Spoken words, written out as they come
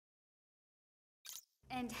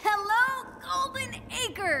And hello, Golden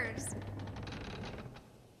Acres!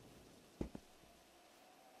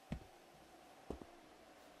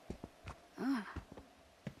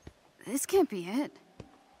 This can't be it.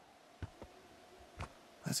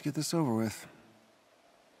 Let's get this over with.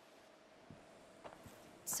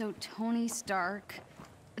 So Tony Stark,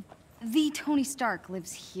 the Tony Stark,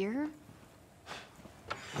 lives here?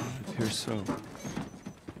 It appears so.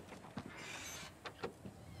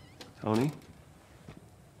 Tony?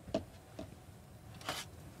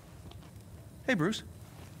 Hey, Bruce.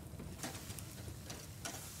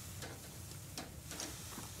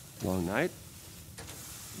 Long night?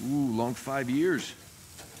 Ooh, long 5 years.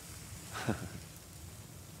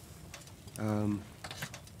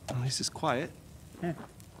 At least it's quiet.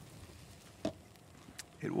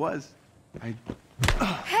 It was.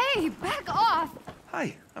 Hey, back off!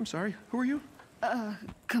 Hi, I'm sorry. Who are you?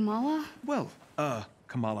 Kamala? Well,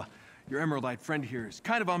 Kamala, your Emeraldite friend here is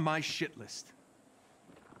kind of on my shit list.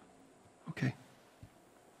 Okay.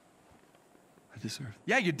 I deserve.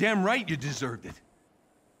 Yeah, you're damn right you deserved it.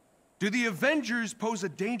 Do the Avengers pose a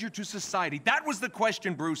danger to society? That was the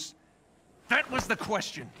question, Bruce. That was the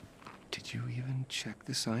question. Did you even check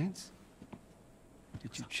the science?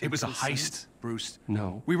 Did you check It was a the heist, science? Bruce.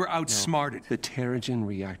 No. We were No. outsmarted. The Terrigen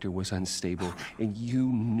reactor was unstable, and you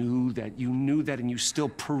knew that, and you still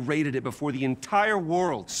paraded it before the entire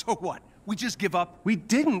world. So what? We just give up? We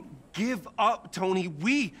didn't give up, Tony.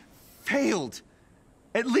 We failed.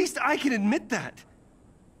 At least I can admit that.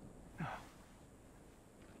 No,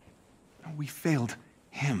 we failed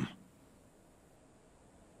him.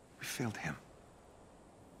 We failed him.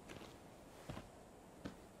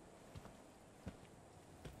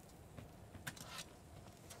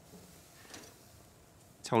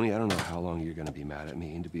 Tony, I don't know how long you're gonna be mad at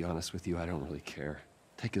me, and to be honest with you, I don't really care.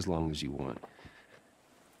 Take as long as you want.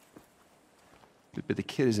 But the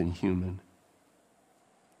kid isn't human.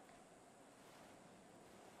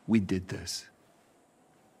 We did this.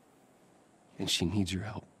 And she needs your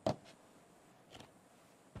help.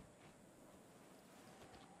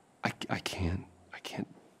 I can't.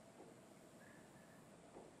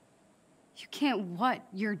 You can't what?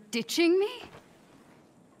 You're ditching me?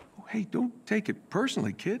 Oh, hey, don't take it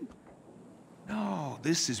personally, kid. No,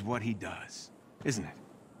 this is what he does, isn't it?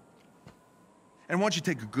 And why don't you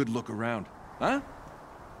take a good look around, huh?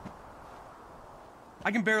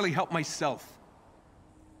 I can barely help myself.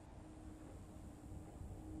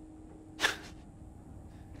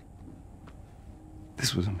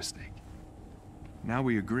 This was a mistake. Now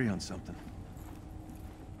we agree on something.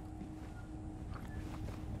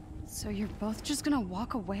 So you're both just gonna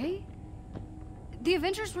walk away? The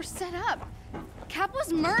Avengers were set up. Cap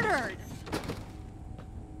was murdered.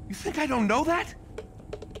 You think I don't know that?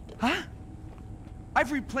 Huh? I've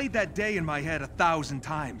replayed that day in my head 1,000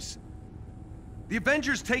 times. The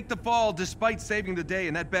Avengers take the fall despite saving the day,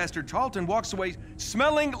 and that bastard Tarleton walks away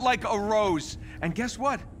smelling like a rose. And guess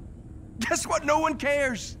what? Guess what? No one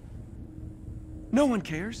cares. No one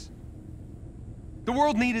cares. The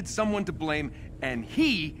world needed someone to blame, and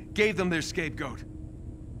he gave them their scapegoat.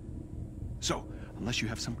 So, unless you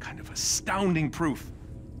have some kind of astounding proof,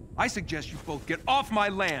 I suggest you both get off my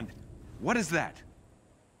land. What is that?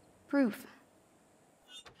 Proof.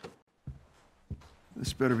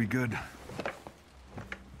 This better be good.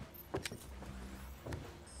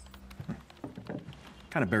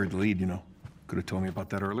 Kind of buried the lead, you know. Could have told me about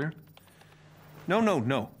that earlier. No.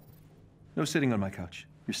 No sitting on my couch.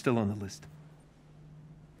 You're still on the list.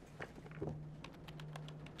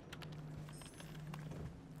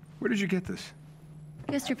 Where did you get this?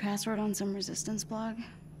 Guessed your password on some resistance blog?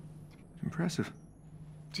 Impressive.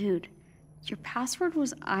 Dude, your password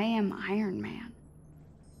was I am Iron Man.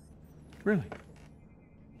 Really?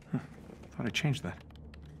 Huh. Thought I changed that.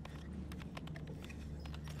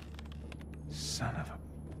 Son of a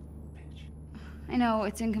bitch. I know,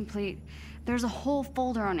 it's incomplete. There's a whole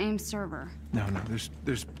folder on AIM's server. No,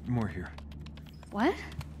 there's more here. What?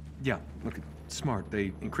 Yeah, look, it's smart. They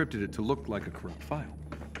encrypted it to look like a corrupt file.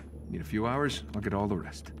 Need a few hours, I'll get all the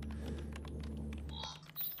rest.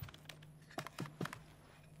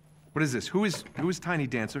 What is this? Who is Tiny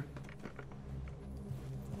Dancer?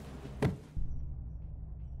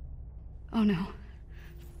 Oh no.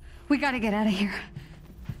 We gotta get out of here.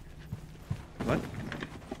 What?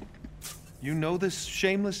 You know this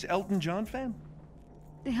shameless Elton John fan?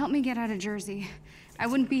 They helped me get out of Jersey. I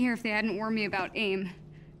wouldn't be here if they hadn't warned me about AIM.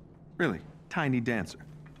 Really? Tiny Dancer?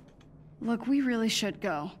 Look, we really should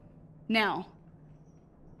go. Now.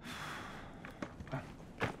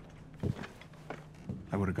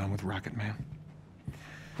 I would have gone with Rocket Man.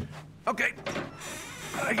 Okay.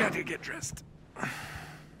 I got to get dressed.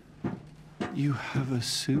 You have a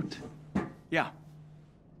suit? Yeah.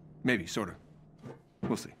 Maybe, sort of.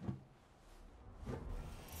 We'll see.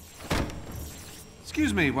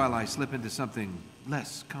 Excuse me while I slip into something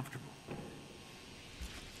less comfortable.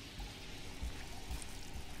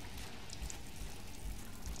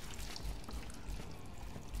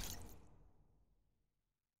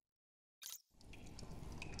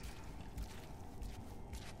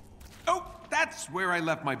 Oh, that's where I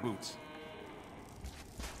left my boots.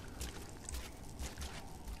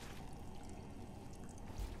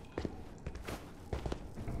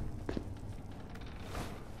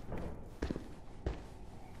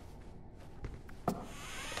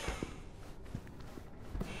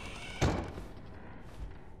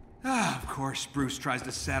 Of course, Bruce tries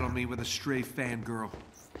to saddle me with a stray fangirl.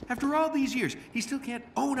 After all these years, he still can't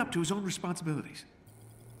own up to his own responsibilities.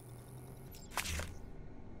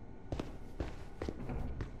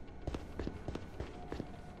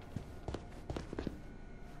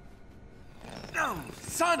 No,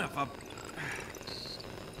 son of a...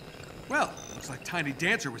 Well, looks like Tiny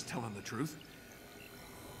Dancer was telling the truth.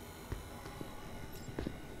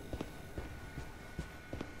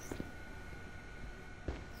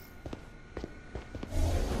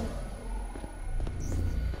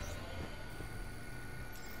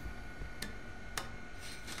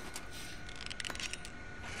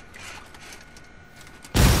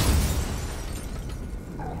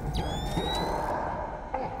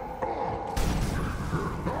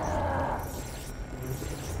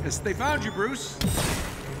 Yes, they found you, Bruce.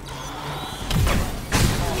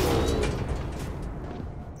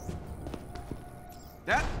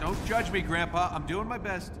 Don't judge me, Grandpa. I'm doing my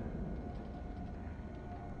best.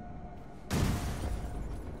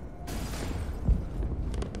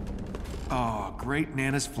 Oh, great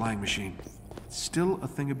Nana's flying machine. Still a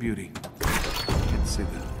thing of beauty. Can't say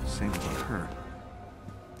the same about her.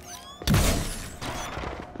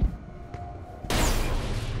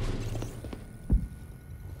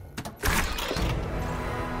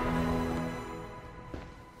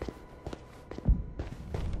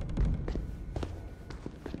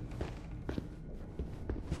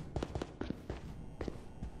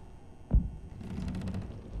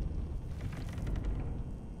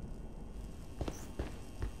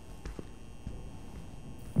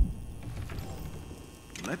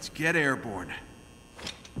 Let's get airborne.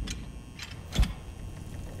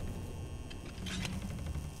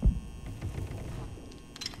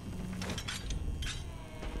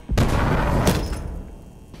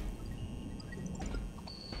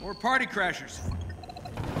 More party crashers.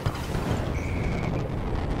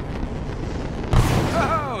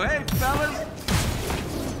 Oh, hey, fellas.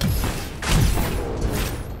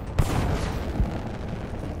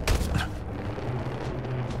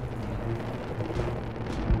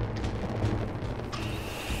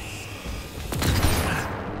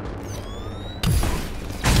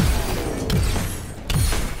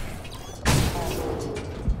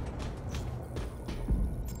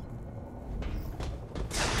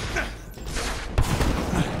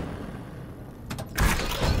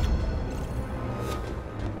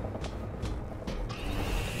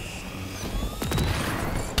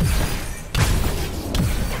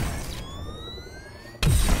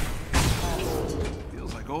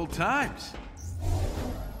 Old times.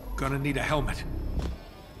 Gonna need a helmet.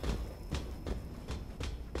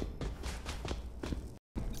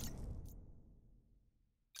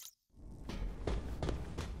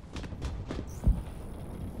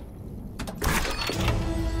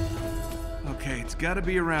 Okay, it's gotta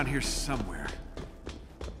be around here somewhere.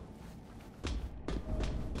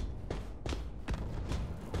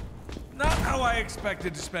 Not how I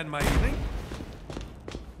expected to spend my evening.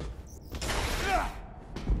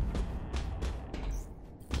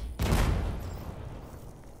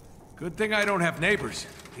 Good thing I don't have neighbors.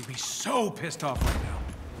 They'd be so pissed off right now.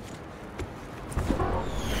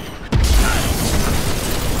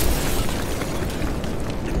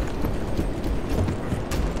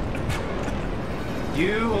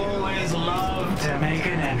 You always love to make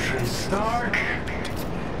an entrance, Stark.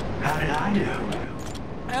 How did I do?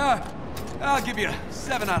 I'll give you a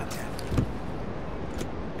 7 out of 10.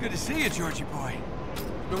 Good to see you, Georgie boy.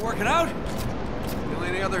 Been working out? Feel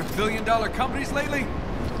any other billion-dollar companies lately?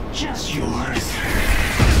 Just yours.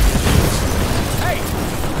 Hey!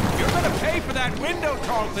 You're gonna pay for that window,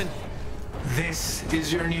 Carlton! This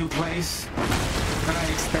is your new place? But I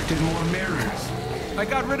expected more mirrors. I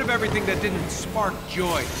got rid of everything that didn't spark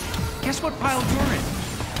joy. Guess what pile you're in?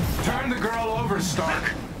 Turn the girl over,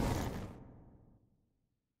 Stark.